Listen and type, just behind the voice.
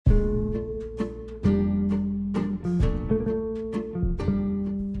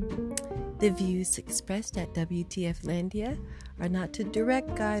The views expressed at WTF Landia are not to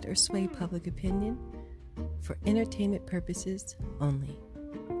direct, guide, or sway public opinion, for entertainment purposes only.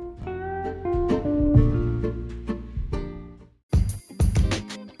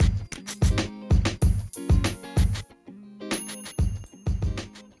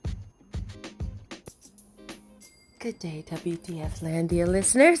 Good day, WTF Landia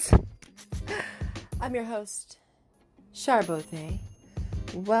listeners. I'm your host, Charbothe.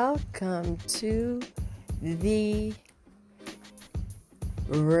 Welcome to the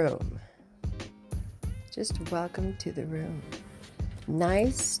room. Just welcome to the room.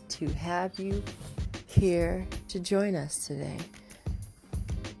 Nice to have you here to join us today.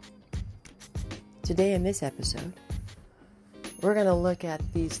 Today in this episode, we're going to look at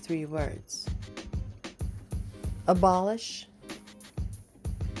these three words: abolish,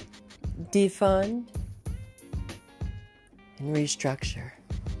 defund, and restructure.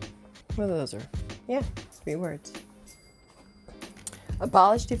 Well, those are, three words.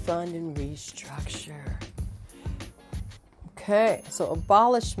 Abolish, defund, and restructure. Okay, so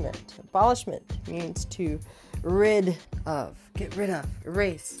abolishment. Abolishment means to rid of, get rid of,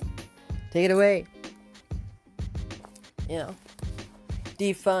 erase, take it away.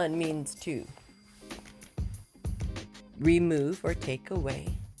 Defund means to remove or take away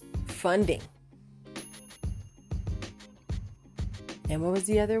funding. And what was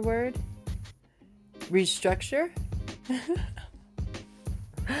the other word? Restructure?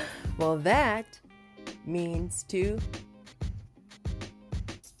 Well, that means to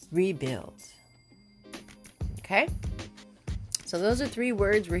rebuild. Okay? So those are three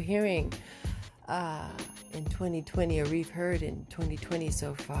words we're hearing in 2020, or we've heard in 2020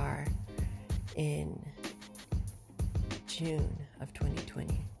 so far, in June of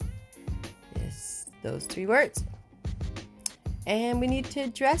 2020, is those three words. And we need to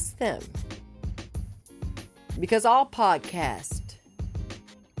address them, because all podcasts,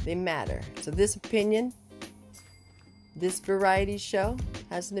 they matter. So this opinion, this variety show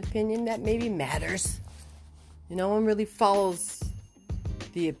has an opinion that maybe matters. No one really follows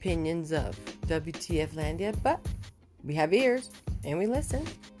the opinions of WTF Landia, but we have ears and we listen.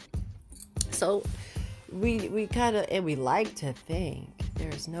 So we kind of, and we like to think,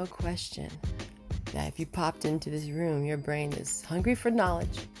 there's no question that if you popped into this room, your brain is hungry for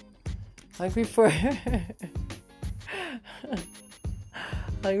knowledge, hungry for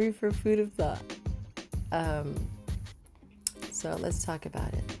hungry for food of thought. So let's talk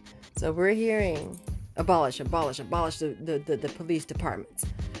about it. So we're hearing abolish the police departments.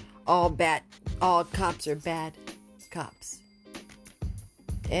 All cops are bad cops.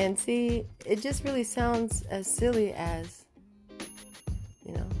 And see, it just really sounds as silly as,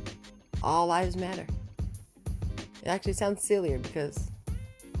 all lives matter. It actually sounds sillier because,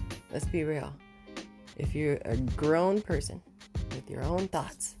 let's be real, if you're a grown person with your own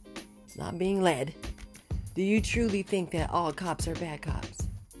thoughts, not being led, do you truly think that all cops are bad cops?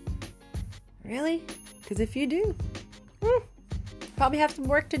 Really? Because if you do, probably have some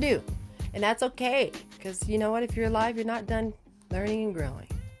work to do. And that's okay. Because you know what? If you're alive, you're not done learning and growing.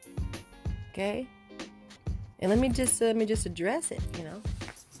 Okay? And let me just address it,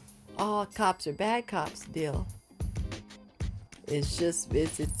 all cops are bad cops deal. It's just,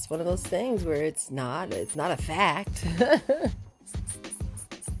 it's one of those things where it's not a fact.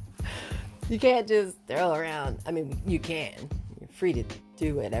 You can't just throw around, you can. You're free to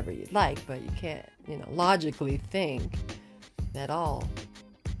do whatever you'd like, but you can't, logically think that all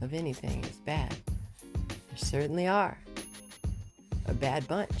of anything is bad. There certainly are a bad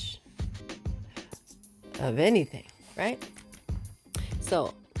bunch of anything, right?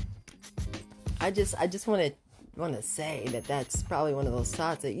 So I just want to say that that's probably one of those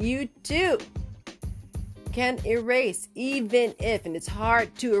thoughts that you too can erase, even if, and it's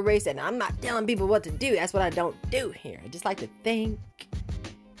hard to erase it. And I'm not telling people what to do. That's what I don't do here. I just like to think,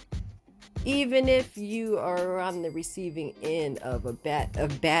 even if you are on the receiving end of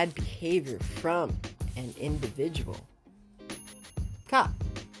bad behavior from an individual cop,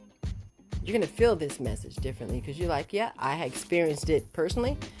 you're going to feel this message differently, because you're like, yeah, I experienced it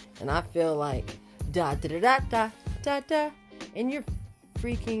personally, and I feel like da da da da da da, and you're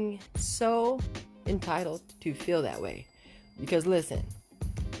freaking so entitled to feel that way. Because listen,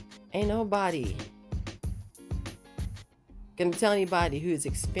 ain't nobody gonna tell anybody who's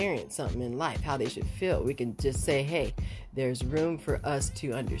experienced something in life how they should feel. We can just say, hey, there's room for us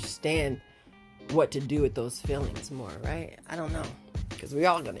to understand what to do with those feelings more, right? I don't know, because we're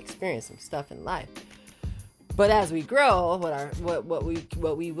all gonna experience some stuff in life. But as we grow,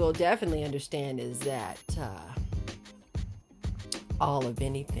 what we will definitely understand is that all of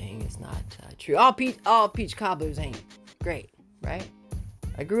anything is not true. All peach cobblers ain't great, right?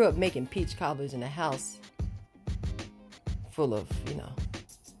 I grew up making peach cobblers in a house full of,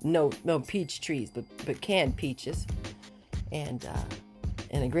 no peach trees, but canned peaches, and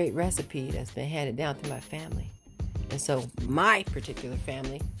a great recipe that's been handed down through my family. And so my particular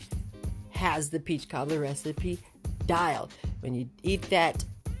family has the peach cobbler recipe dialed. When you eat that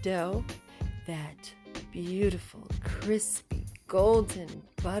dough, that beautiful, crispy, golden,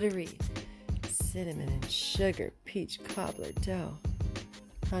 buttery, cinnamon and sugar peach cobbler dough,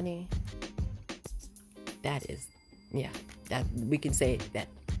 honey, that we can say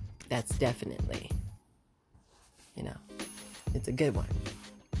that's definitely, it's a good one.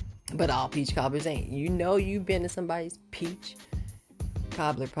 But all peach cobblers ain't. You've been to somebody's peach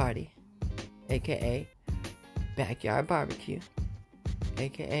cobbler party, aka backyard barbecue,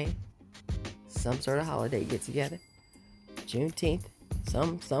 aka some sort of holiday get together, Juneteenth,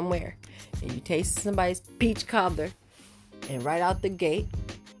 somewhere, and you taste somebody's peach cobbler, and right out the gate,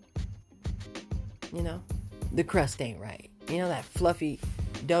 the crust ain't right. That fluffy,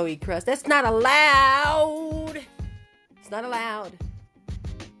 doughy crust. That's not allowed. It's not allowed.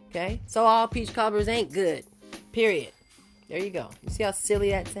 Okay? So all peach cobblers ain't good. Period. There you go. You see how silly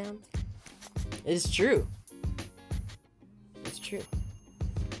that sounds? It's true. It's true.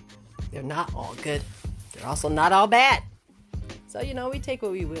 They're not all good. They're also not all bad. So, we take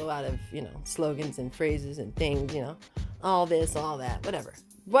what we will out of, slogans and phrases and things, all this, all that, whatever.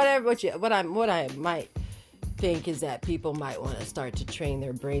 What I might think is that people might want to start to train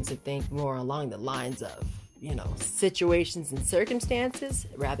their brains to think more along the lines of, situations and circumstances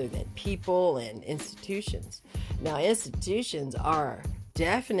rather than people and institutions. Now, institutions are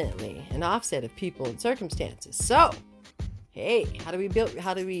definitely an offset of people and circumstances. So, hey, how do we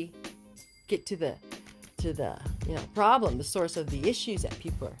get to the problem, the source of the issues that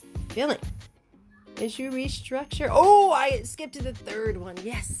people are feeling? Is you restructure. Oh, I skipped to the third one.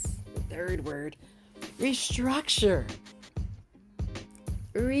 Yes, the third word. Restructure.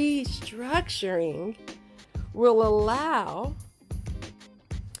 Restructuring will allow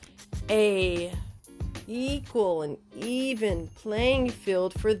a equal and even playing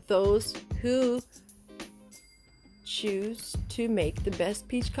field for those who choose to make the best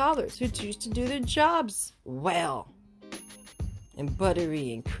peach cobblers, who choose to do their jobs well, and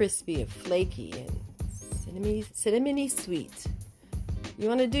buttery and crispy and flaky and cinnamony sweet. You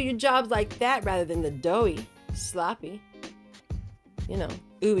want to do your jobs like that rather than the doughy, sloppy,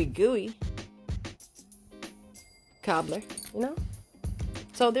 ooey gooey cobbler,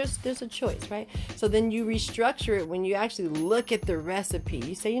 So there's a choice, right? So then you restructure it when you actually look at the recipe.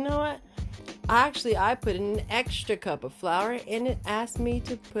 You say, you know what? I put in an extra cup of flour and it asked me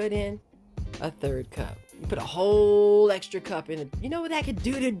to put in a third cup. You put a whole extra cup in it. You know what that could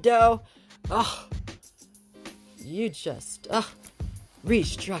do to dough? Oh, you just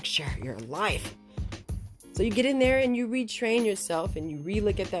restructure your life. So you get in there and you retrain yourself and you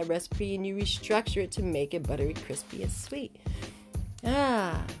relook at that recipe and you restructure it to make it buttery, crispy, and sweet.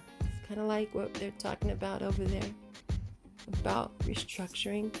 It's kind of like what they're talking about over there about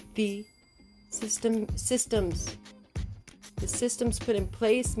restructuring the systems. The systems put in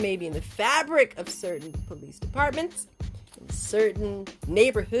place maybe in the fabric of certain police departments, in certain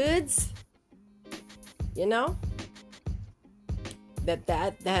neighborhoods,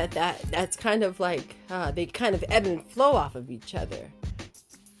 that's kind of like they kind of ebb and flow off of each other,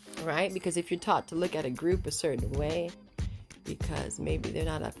 right? Because if you're taught to look at a group a certain way because maybe they're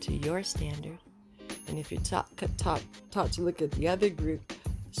not up to your standard, and if you're taught to look at the other group a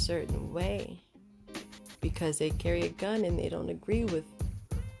certain way because they carry a gun and they don't agree with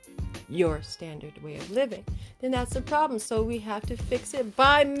your standard way of living, then that's the problem. So we have to fix it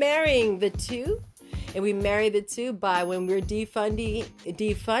by marrying the two. And we marry the two by when we're defunding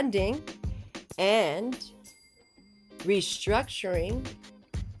and restructuring.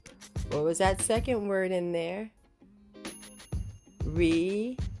 What was that second word in there?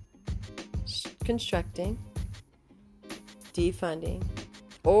 Reconstructing, defunding,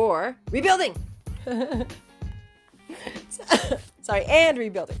 or rebuilding. Sorry, and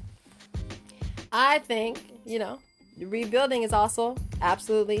rebuilding. I think, rebuilding is also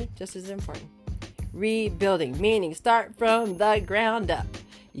absolutely just as important. Rebuilding, meaning start from the ground up.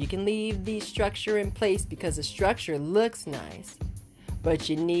 You can leave the structure in place because the structure looks nice, but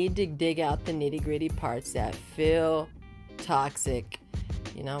you need to dig out the nitty-gritty parts that feel toxic.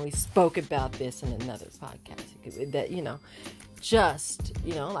 We spoke about this in another podcast. That,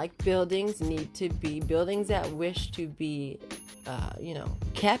 like buildings need to be buildings that wish to be,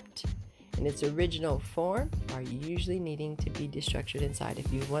 kept in its original form are usually needing to be destructured inside.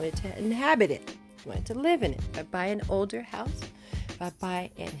 If you wanted to inhabit it, if you wanted to live in it, if I buy an older house, if I buy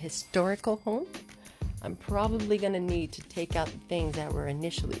an historical home, I'm probably going to need to take out the things that were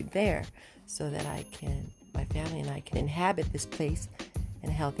initially there so that my family and I can inhabit this place in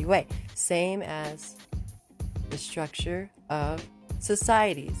a healthy way. Same as the structure of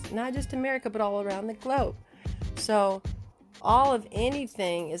societies, not just America, but all around the globe. So all of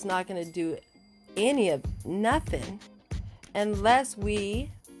anything is not going to do any of nothing unless we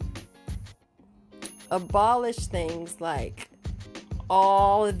abolish things like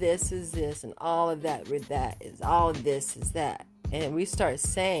all of this is this and all of that with that is all of this is that. And we start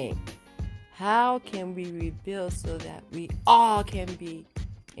saying, how can we rebuild so that we all can be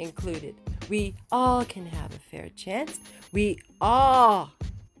included? We all can have a fair chance. We all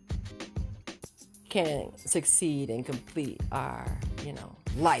can succeed and complete our,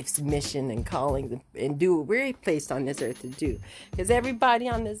 life's mission and calling and do what we're placed on this earth to do. Because everybody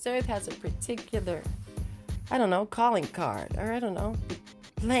on this earth has a particular, calling card, or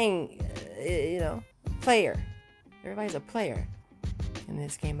playing, player. Everybody's a player in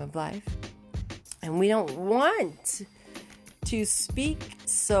this game of life. And we don't want to speak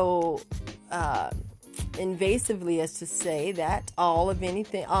so invasively as to say that all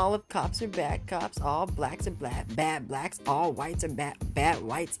of cops are bad cops, all blacks are bad blacks, all whites are bad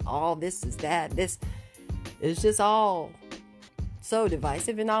whites, all this is that. This is just all so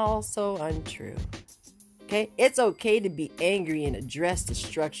divisive and all so untrue. Okay? It's okay to be angry and address the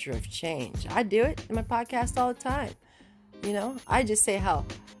structure of change. I do it in my podcast all the time. I just say how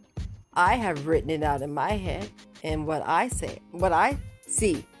I have written it out in my head and what I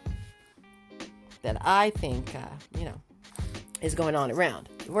see that I think, is going on around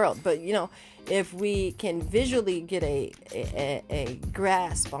the world. But, if we can visually get a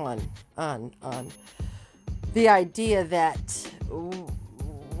grasp on the idea that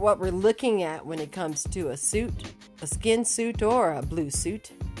what we're looking at when it comes to a suit, a skin suit or a blue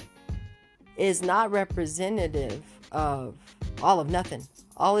suit, is not representative of all of nothing.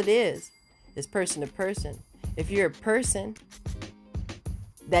 All it is person to person. If you're a person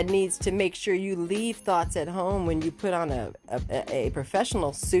that needs to make sure you leave thoughts at home when you put on a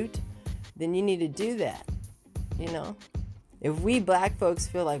professional suit, then you need to do that. If we black folks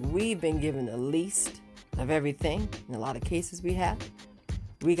feel like we've been given the least of everything, in a lot of cases we got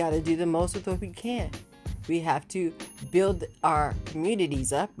to do the most with what we can. We have to build our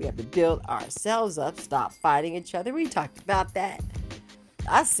communities up. We have to build ourselves up. Stop fighting each other. We talked about that.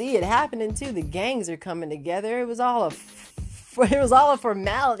 I see it happening too. The gangs are coming together. It was all a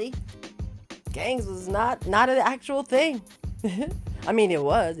formality. Gangs was not an actual thing. I mean,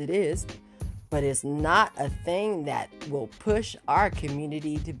 it is, but it's not a thing that will push our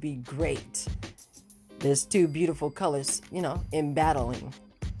community to be great. There's two beautiful colors, in battling,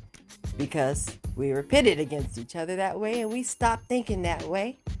 because we were pitted against each other that way, and we stopped thinking that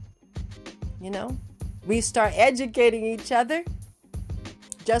way. We start educating each other,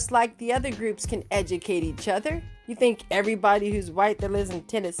 just like the other groups can educate each other. You think everybody who's white that lives in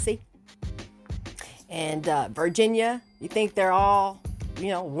Tennessee and Virginia, you think they're all,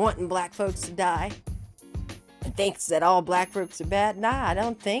 wanting black folks to die and thinks that all black folks are bad? Nah, I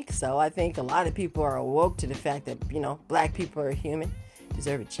don't think so. I think a lot of people are awoke to the fact that, black people are human,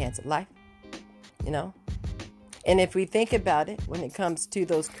 deserve a chance at life, And if we think about it, when it comes to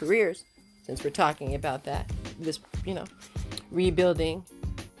those careers, since we're talking about that, this, rebuilding,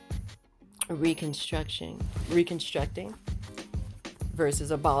 reconstructing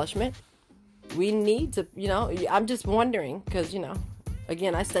versus abolishment, we need to, I'm just wondering, because,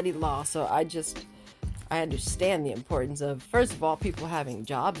 again, I studied law, so I understand the importance of, first of all, people having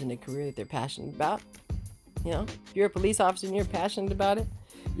jobs in a career that they're passionate about. If you're a police officer and you're passionate about it,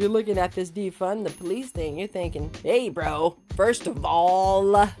 you're looking at this defund the police thing, you're thinking, hey, bro, first of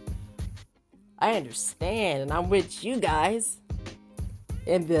all, I understand, and I'm with you guys.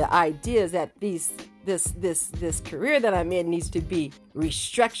 And the idea is that this career that I'm in needs to be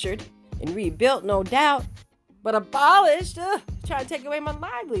restructured and rebuilt, no doubt, but abolished. Trying to take away my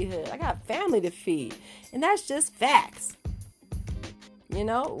livelihood. I got family to feed, and that's just facts. We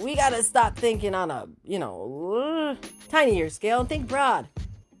gotta stop thinking on a tinier scale and think broad.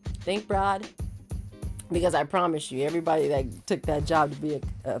 Think broad, because I promise you, everybody that took that job to be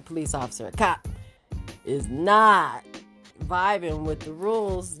a police officer, a cop, is not vibing with the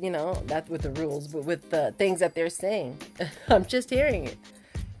rules, not with the rules, but with the things that they're saying. I'm just hearing it.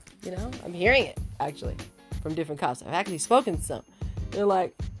 I'm hearing it, actually, from different cops. I've actually spoken to some. They're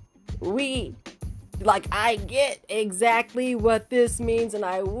like, we Like, I get exactly what this means, and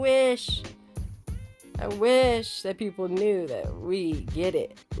I wish that people knew that we get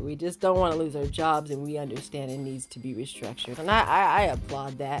it. We just don't want to lose our jobs, and we understand it needs to be restructured. And I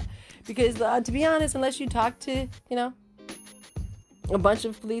applaud that, because to be honest, unless you talk to, a bunch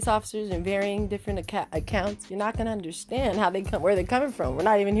of police officers in varying different accounts, you're not going to understand where they're coming from. We're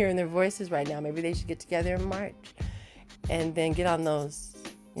not even hearing their voices right now. Maybe they should get together in March and then get on those,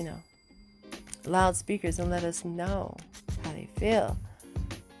 loudspeakers and let us know how they feel.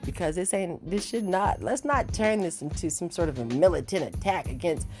 Because let's not turn this into some sort of a militant attack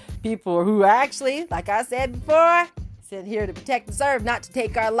against people who actually, like I said before, sent here to protect and serve, not to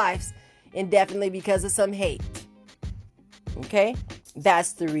take our lives indefinitely because of some hate. Okay?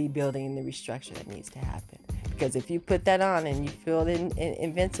 That's the rebuilding and the restructure that needs to happen. Because if you put that on and you feel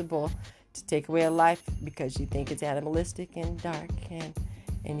invincible to take away a life because you think it's animalistic and dark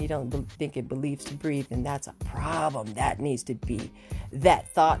and you don't think it believes to breathe, then that's a problem. That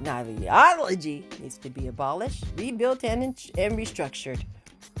thought and ideology needs to be abolished, rebuilt, and restructured.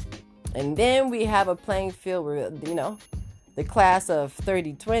 And then we have a playing field where, the class of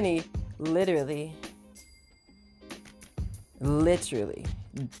 30-20 literally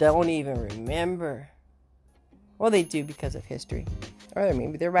don't even remember. Well, they do because of history. Or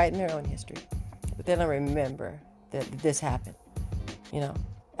maybe they're writing their own history. But they don't remember that this happened.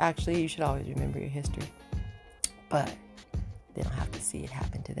 Actually, you should always remember your history. But they don't have to see it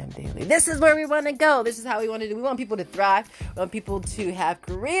happen to them daily. This is where we want to go. This is how we want to do. We want people to thrive. We want people to have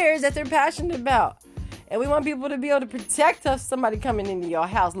careers that they're passionate about. And we want people to be able to protect us. Somebody coming into your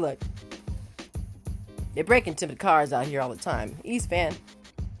house. Look, they're breaking into the cars out here all the time. East Van,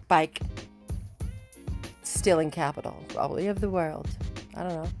 bike, stealing capital, probably of the world. I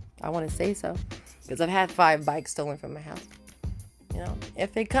don't know. I want to say so. Because I've had 5 bikes stolen from my house.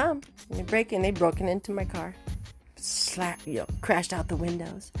 If they come and they broken into my car, crashed out the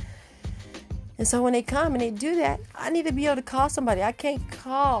windows. And so when they come and they do that, I need to be able to call somebody. I can't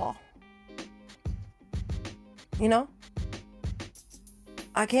call.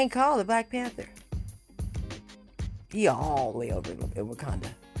 I can't call the Black Panther. He all the way over in Wakanda.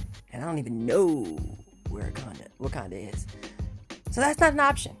 And I don't even know where Wakanda is. So that's not an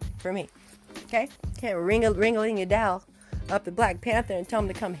option for me. Okay? Can't ring-a-ding-a-ding up the Black Panther and tell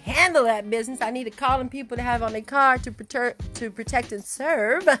them to come handle that business. I need to call them people to have on their car to protect and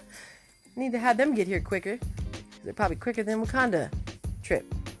serve. I need to have them get here quicker. They're probably quicker than Wakanda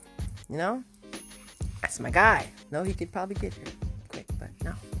trip. That's my guy. No, he could probably get here quick, but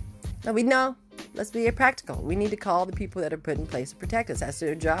no. No, we know. Let's be practical. We need to call the people that are put in place to protect us. That's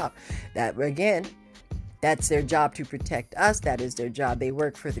their job. That's their job to protect us. That is their job. They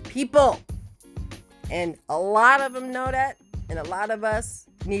work for the people. And a lot of them know that. And a lot of us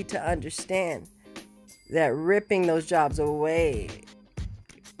need to understand that ripping those jobs away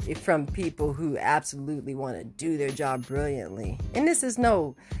from people who absolutely want to do their job brilliantly. And this is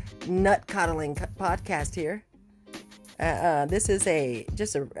no nut coddling podcast here. This is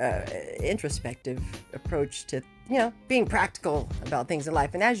just a introspective approach to, being practical about things in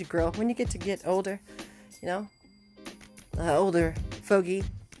life. And as you grow, when you get older, older fogey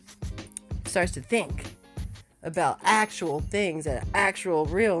starts to think about actual things that are actual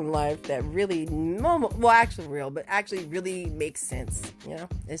real in life that really, actually real, but actually really makes sense.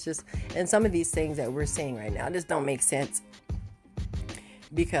 It's just, and some of these things that we're seeing right now just don't make sense.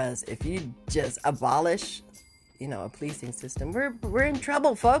 Because if you just abolish, a policing system, we're in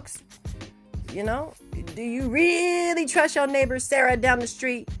trouble, folks. Do you really trust your neighbor Sarah down the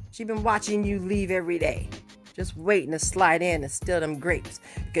street? She's been watching you leave every day, just waiting to slide in and steal them grapes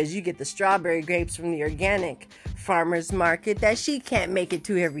because you get the strawberry grapes from the organic farmer's market that she can't make it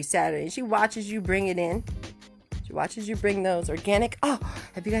to every Saturday. She watches you bring it in. She watches you bring those organic. Oh,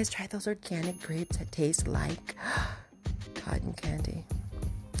 have you guys tried those organic grapes that taste like cotton candy?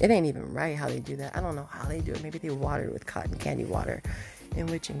 It ain't even right how they do that. I don't know how they do it. Maybe they water it with cotton candy water. In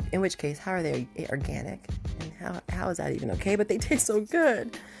which case, how are they organic? And how is that even okay? But they taste so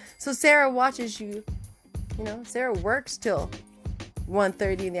good. So Sarah watches you. Sarah works till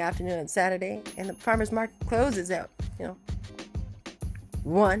 1:30 in the afternoon on Saturday, and the farmer's market closes at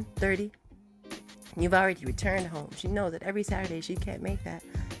 1:30. You've already returned home. She knows that every Saturday she can't make that.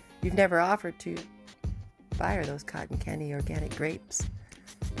 You've never offered to buy her those cotton candy organic grapes.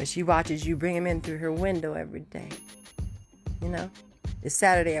 But she watches you bring them in through her window every day. It's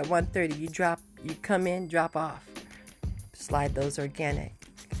Saturday at 1:30. You come in, drop off. Slide those organic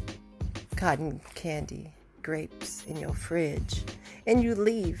cotton candy grapes in your fridge. And you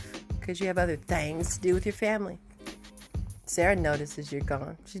leave because you have other things to do with your family. Sarah notices you're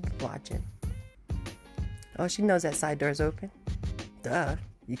gone. She's watching. Oh, she knows that side door's open. Duh.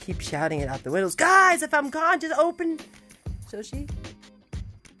 You keep shouting it out the windows. Guys, if I'm gone, just open. So she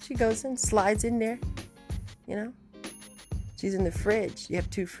goes and slides in there. You know? She's in the fridge. You have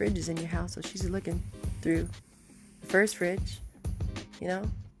 2 fridges in your house, so she's looking through the first fridge. You know?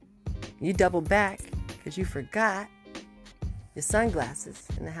 You double back because you forgot your sunglasses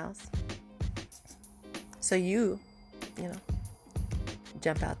in the house. So you know,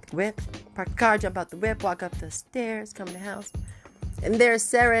 jump out the whip, park the car, jump out the whip, walk up the stairs, come in the house. And there's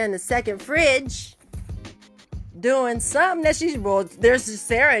Sarah in the second fridge doing something that there's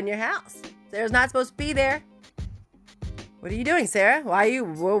Sarah in your house. Sarah's not supposed to be there. What are you doing, Sarah? Why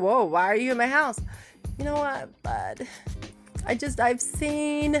are you in my house? You know what, bud? I've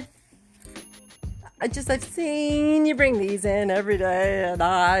seen you bring these in every day, and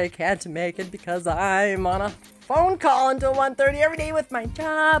I can't make it because I'm on a phone call until 1:30 every day with my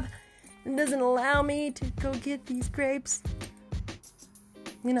job. It doesn't allow me to go get these grapes.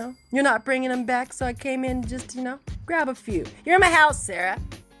 You know, you're not bringing them back, so I came in just, grab a few. You're in my house, Sarah.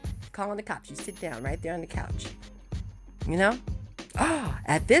 Calling the cops. You sit down right there on the couch. You know? Oh,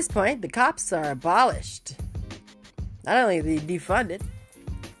 at this point, the cops are abolished. Not only are they defunded,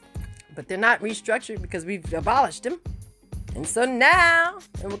 but they're not restructured because we've abolished them. And so now,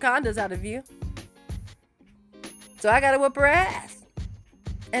 Wakanda's out of view. So I gotta whoop her ass.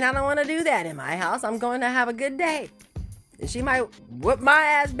 And I don't want to do that in my house. I'm going to have a good day. And she might whoop my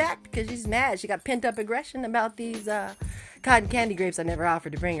ass back because she's mad. She got pent up aggression about these cotton candy grapes. I never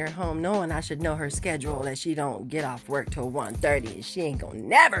offered to bring her home, knowing I should know her schedule, that she don't get off work till 1:30. And she ain't gonna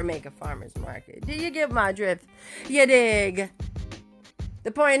never make a farmer's market. Do you get my drift? You dig?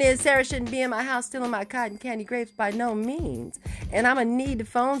 The point is, Sarah shouldn't be in my house stealing my cotton candy grapes by no means. And I'm going to need to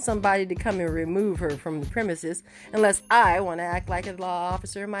phone somebody to come and remove her from the premises unless I want to act like a law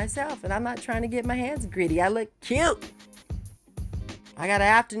officer myself. And I'm not trying to get my hands gritty. I look cute. I got an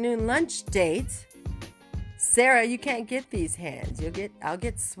afternoon lunch date. Sarah, you can't get these hands. I'll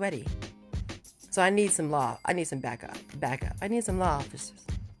get sweaty. So I need some backup. I need some law officers.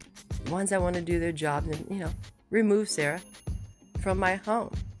 Ones that want to do their job and, remove Sarah from my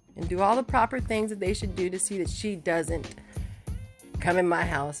home and do all the proper things that they should do to see that she doesn't come in my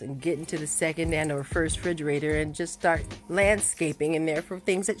house and get into the second and or first refrigerator and just start landscaping in there for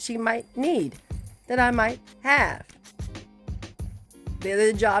things that she might need, that I might have.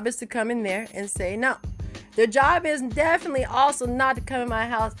 Their job is to come in there and say no. Their job is definitely also not to come in my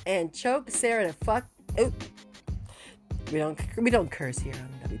house and choke Sarah to fuck. Ooh. We don't curse here on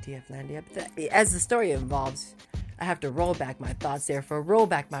WTF Landia, but as the story evolves, I have to roll back my thoughts, therefore roll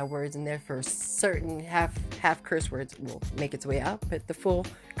back my words, and therefore certain half curse words will make its way out, but the full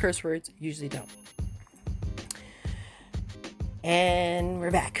curse words usually don't. And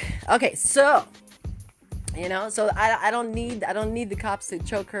we're back. Okay, so I don't need the cops to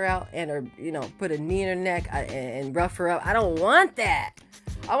choke her out or put a knee in her neck and rough her up. I don't want that.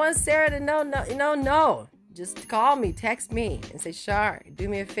 I want Sarah to know, no. Just call me, text me, and say, Shar, do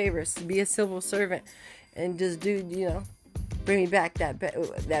me a favor, be a civil servant. And just bring me back that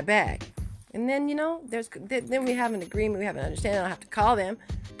bag. And then, then we have an agreement, we have an understanding. I don't have to call them.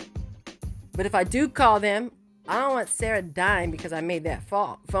 But if I do call them, I don't want Sarah dying because I made that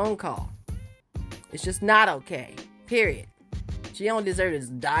phone call. It's just not okay. Period. She don't deserve to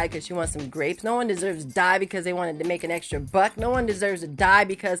die because she wants some grapes. No one deserves to die because they wanted to make an extra buck. No one deserves to die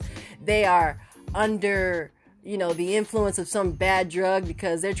because they are under, the influence of some bad drug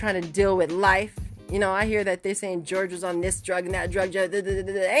because they're trying to deal with life. I hear that they're saying George was on this drug and that drug.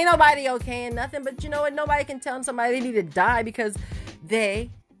 Ain't nobody okay and nothing. But you know what? Nobody can tell somebody they need to die because they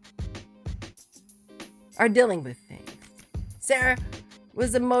are dealing with things. Sarah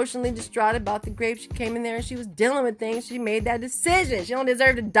was emotionally distraught about the grapes. She came in there and she was dealing with things. She made that decision. She don't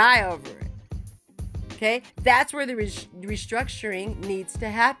deserve to die over it. Okay? That's where the restructuring needs to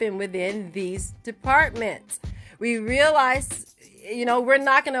happen within these departments. We realize we're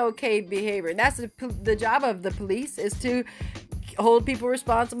not going to okay behavior. That's the job of the police, is to hold people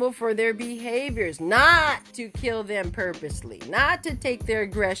responsible for their behaviors, not to kill them purposely, not to take their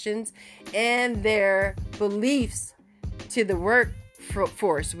aggressions and their beliefs to the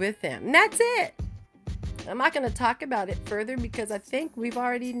workforce with them. And that's it. I'm not going to talk about it further because I think we've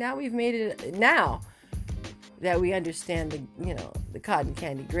made it now that we understand the cotton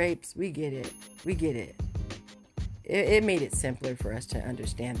candy grapes. We get it. It made it simpler for us to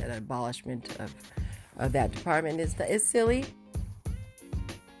understand that abolishment of that department is silly.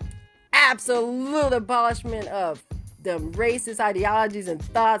 Absolute abolishment of the racist ideologies and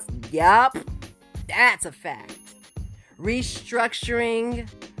thoughts. Yup, that's a fact. Restructuring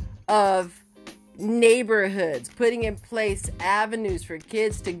of neighborhoods, putting in place avenues for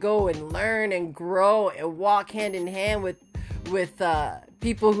kids to go and learn and grow and walk hand in hand with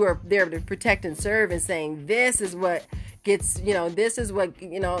people who are there to protect and serve, and saying, this is what gets me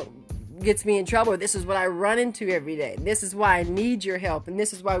in trouble. This is what I run into every day. This is why I need your help. And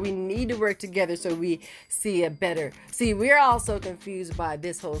this is why we need to work together so we see a better. See, we're all so confused by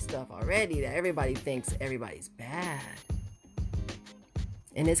this whole stuff already that everybody thinks everybody's bad.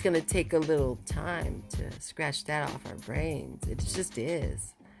 And it's going to take a little time to scratch that off our brains. It just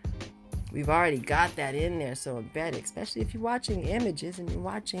is. We've already got that in there so embedded, especially if you're watching images and you're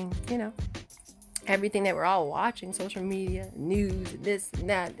watching, everything that we're all watching, social media, news, this and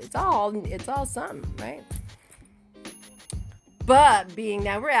that. It's all something, right? But being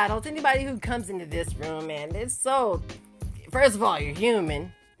that we're adults, anybody who comes into this room, man, it's so, first of all, you're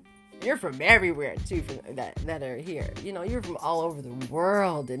human. You're from everywhere, too, that are here. You're from all over the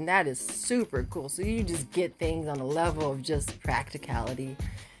world, and that is super cool. So you just get things on a level of just practicality.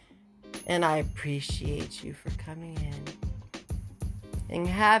 And I appreciate you for coming in and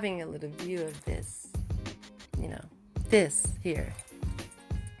having a little view of this, this here,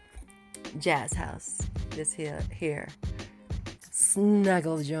 jazz house, this here,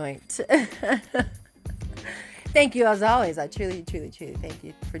 snuggle joint. Thank you, as always. I truly, truly, truly thank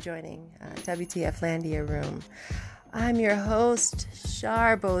you for joining WTF Landia Room. I'm your host,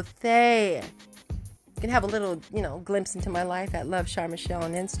 Charbothay. You can have a little, glimpse into my life at Love Char Michelle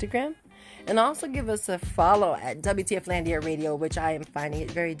on Instagram. And also give us a follow at WTF Landia Radio, which I am finding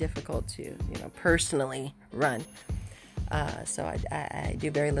it very difficult to, personally run. So I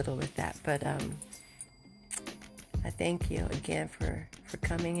do very little with that. But I thank you again for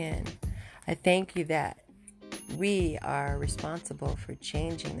coming in. I thank you that we are responsible for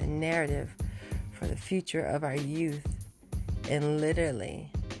changing the narrative for the future of our youth. And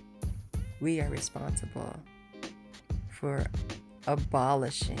literally, we are responsible for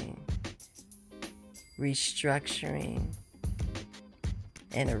abolishing, restructuring,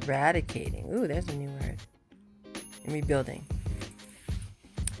 and eradicating. Ooh, there's a new word. And rebuilding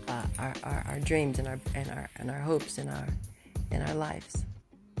our dreams and our hopes and our lives.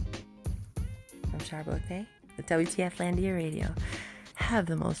 I'm Charbothay, the WTF Landia Radio. Have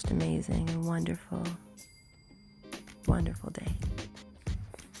the most amazing and wonderful, wonderful day.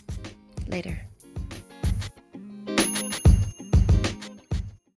 Later.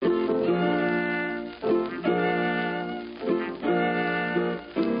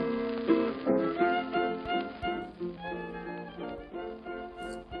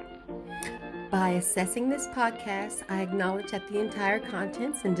 By assessing this podcast, I acknowledge that the entire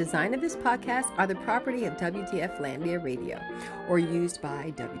contents and design of this podcast are the property of WTF Landia Radio, or used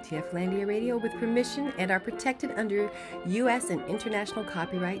by WTF Landia Radio with permission and are protected under U.S. and international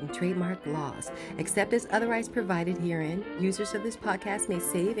copyright and trademark laws. Except as otherwise provided herein, users of this podcast may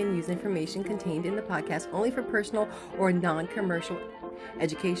save and use information contained in the podcast only for personal or non-commercial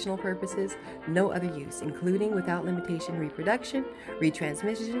educational purposes, no other use, including without limitation reproduction,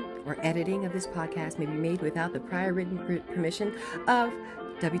 retransmission, or editing of this podcast may be made without the prior written permission of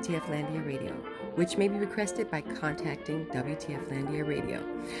WTF Landia Radio, which may be requested by contacting WTF Landia Radio.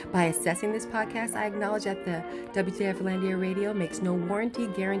 By assessing this podcast, I acknowledge that the WTF Landia Radio makes no warranty,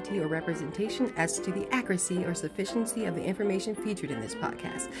 guarantee, or representation as to the accuracy or sufficiency of the information featured in this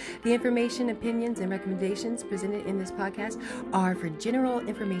podcast. The information, opinions, and recommendations presented in this podcast are for general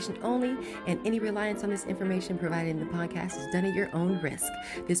information only, and any reliance on this information provided in the podcast is done at your own risk.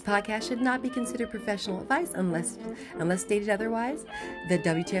 This podcast should not be considered professional advice unless stated otherwise.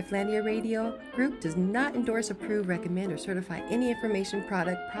 The WTF Landia Radio Group does not endorse, approve, recommend, or certify any information,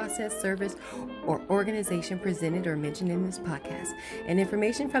 product, process, service, or organization presented or mentioned in this podcast. And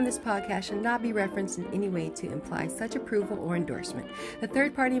information from this podcast should not be referenced in any way to imply such approval or endorsement. The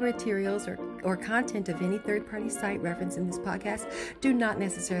third-party materials or content of any third-party site referenced in this podcast do not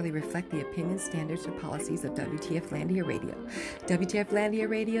necessarily reflect the opinions, standards, or policies of WTF Landia Radio. WTF Landia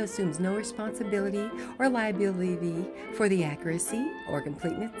Radio assumes no responsibility or liability for the accuracy or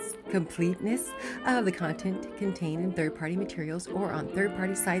completeness of the content contained in third-party materials or on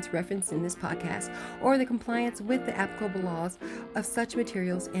third-party sites referenced in this podcast, or the compliance with the applicable laws of such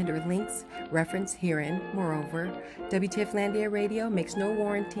materials and or links referenced herein. Moreover, WTF Landia Radio makes no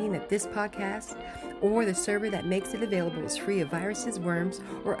warranty that this podcast or the server that makes it available is free of viruses, worms,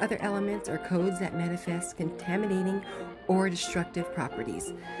 or other elements or codes that manifest contaminating or destructive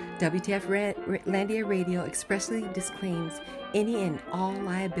properties. WTF Landia Radio expressly disclaims any and all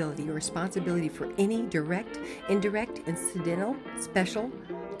liability or responsibility for any direct, indirect, incidental, special,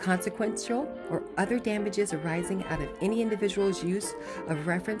 consequential or other damages arising out of any individual's use of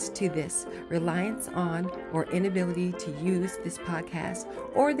reference to this, reliance on, or inability to use this podcast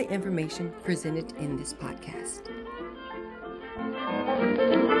or the information presented in this podcast.